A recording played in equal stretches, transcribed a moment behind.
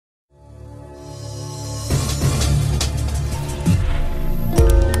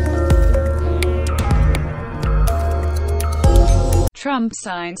Trump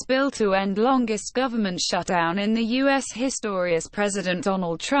signs bill to end longest government shutdown in the U.S. history as President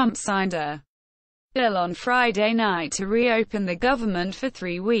Donald Trump signed a bill on Friday night to reopen the government for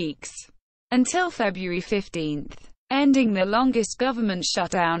 3 weeks, until February 15, ending the longest government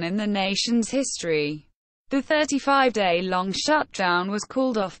shutdown in the nation's history. The 35-day-long shutdown was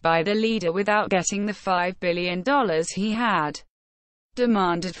called off by the leader without getting the $5 billion he had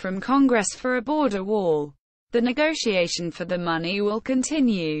demanded from Congress for a border wall. The negotiation for the money will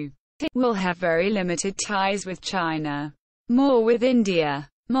continue. Will have very limited ties with China, more with India.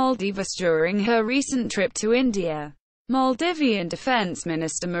 Maldives. During her recent trip to India, Maldivian Defense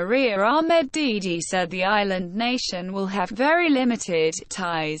Minister Mariya Ahmed Didi said the island nation will have very limited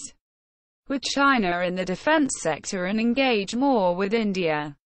ties with China in the defense sector and engage more with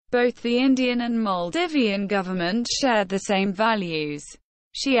India. Both the Indian and Maldivian government shared the same values.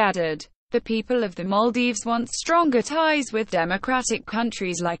 She added, "The people of the Maldives want stronger ties with democratic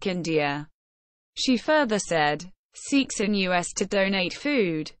countries like India." She further said, seeks in U.S. to donate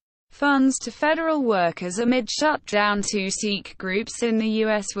food funds to federal workers amid shutdown. 2 Sikh groups in the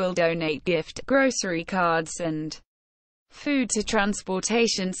U.S. will donate gift, grocery cards and food to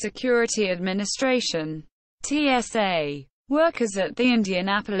Transportation Security Administration (TSA) workers at the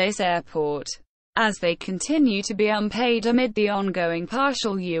Indianapolis airport, as they continue to be unpaid amid the ongoing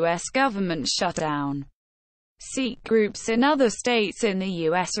partial U.S. government shutdown. Sikh groups in other states in the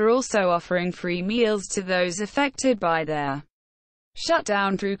U.S. are also offering free meals to those affected by their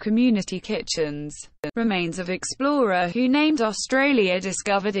shutdown through community kitchens. Remains of explorer who named Australia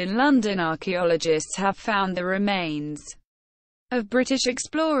discovered in London. Archaeologists have found the remains of British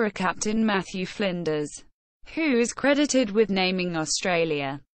explorer Captain Matthew Flinders, who is credited with naming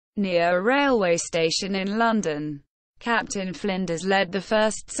Australia, near a railway station in London. Captain Flinders led the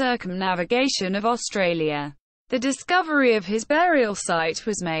first circumnavigation of Australia. The discovery of his burial site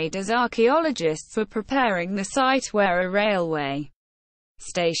was made as archaeologists were preparing the site where a railway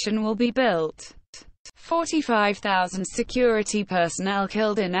station will be built. 45,000 security personnel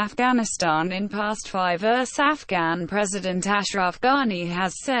killed in Afghanistan in past 5 years. Afghan President Ashraf Ghani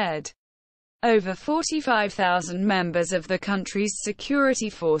has said over 45,000 members of the country's security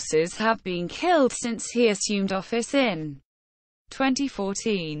forces have been killed since he assumed office in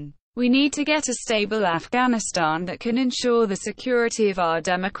 2014. "We need to get a stable Afghanistan that can ensure the security of our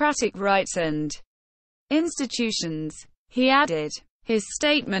democratic rights and institutions," he added. His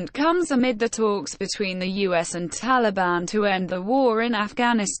statement comes amid the talks between the U.S. and Taliban to end the war in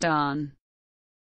Afghanistan.